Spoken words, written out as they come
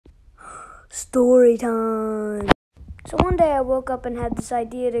Story time. So one day I woke up and had this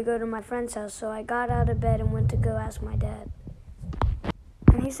idea to go to my friend's house, so I got out of bed and went to go ask my dad.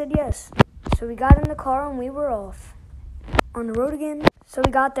 And he said yes. So we got in the car and we were off. On the road again. So we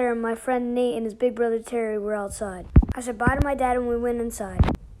got there and my friend Nate and his big brother Terry were outside. I said bye to my dad and we went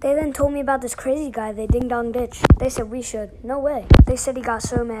inside. They then told me about this crazy guy they ding-dong ditched. They said we should. No way. They said he got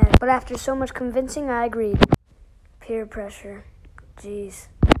so mad. But after so much convincing, I agreed. Peer pressure. Jeez.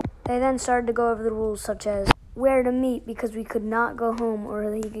 They then started to go over the rules such as where to meet because we could not go home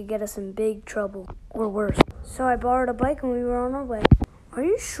or he could get us in big trouble or worse. So I borrowed a bike and we were on our way. Are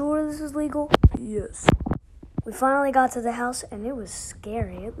you sure this is legal? Yes. We finally got to the house and it was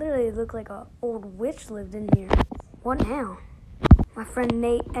scary. It literally looked like an old witch lived in here. What now? My friend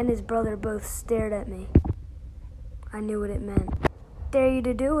Nate and his brother both stared at me. I knew what it meant. Dare you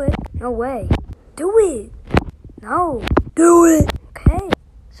to do it? No way. Do it. No. Do it. Okay.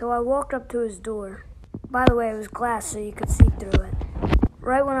 So I walked up to his door. By the way, it was glass so you could see through it.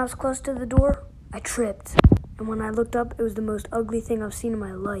 Right when I was close to the door, I tripped. And when I looked up, it was the most ugly thing I've seen in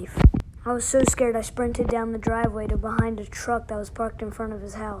my life. I was so scared I sprinted down the driveway to behind a truck that was parked in front of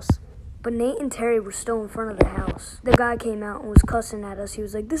his house. But Nate and Terry were still in front of the house. The guy came out and was cussing at us. He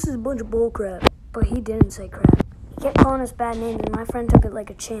was like, "This is a bunch of bull crap." But he didn't say crap. He kept calling us bad names and my friend took it like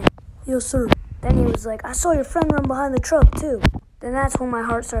a champ. Yes, sir. Then he was like, "I saw your friend run behind the truck too." Then that's when my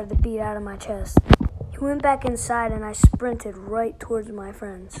heart started to beat out of my chest. He went back inside and I sprinted right towards my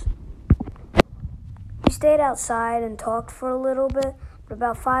friends. We stayed outside and talked for a little bit, but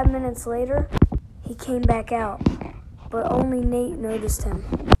about 5 minutes later, he came back out. But only Nate noticed him.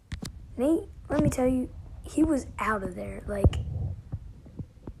 Nate, let me tell you, he was out of there. Like,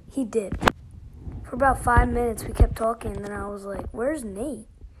 he dipped. For about 5 minutes, we kept talking, and then I was like, "Where's Nate?"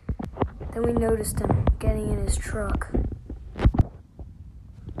 Then we noticed him getting in his truck.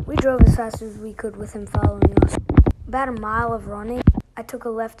 We drove as fast as we could with him following us. About a mile of running, I took a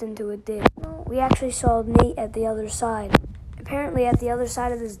left into a ditch. We actually saw Nate at the other side. Apparently at the other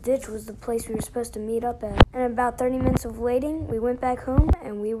side of this ditch was the place we were supposed to meet up at. And about 30 minutes of waiting, we went back home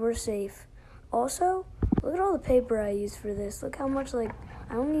and we were safe. Also, look at all the paper I used for this. Look how much, I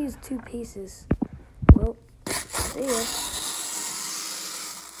only used 2 pieces. Well, see ya.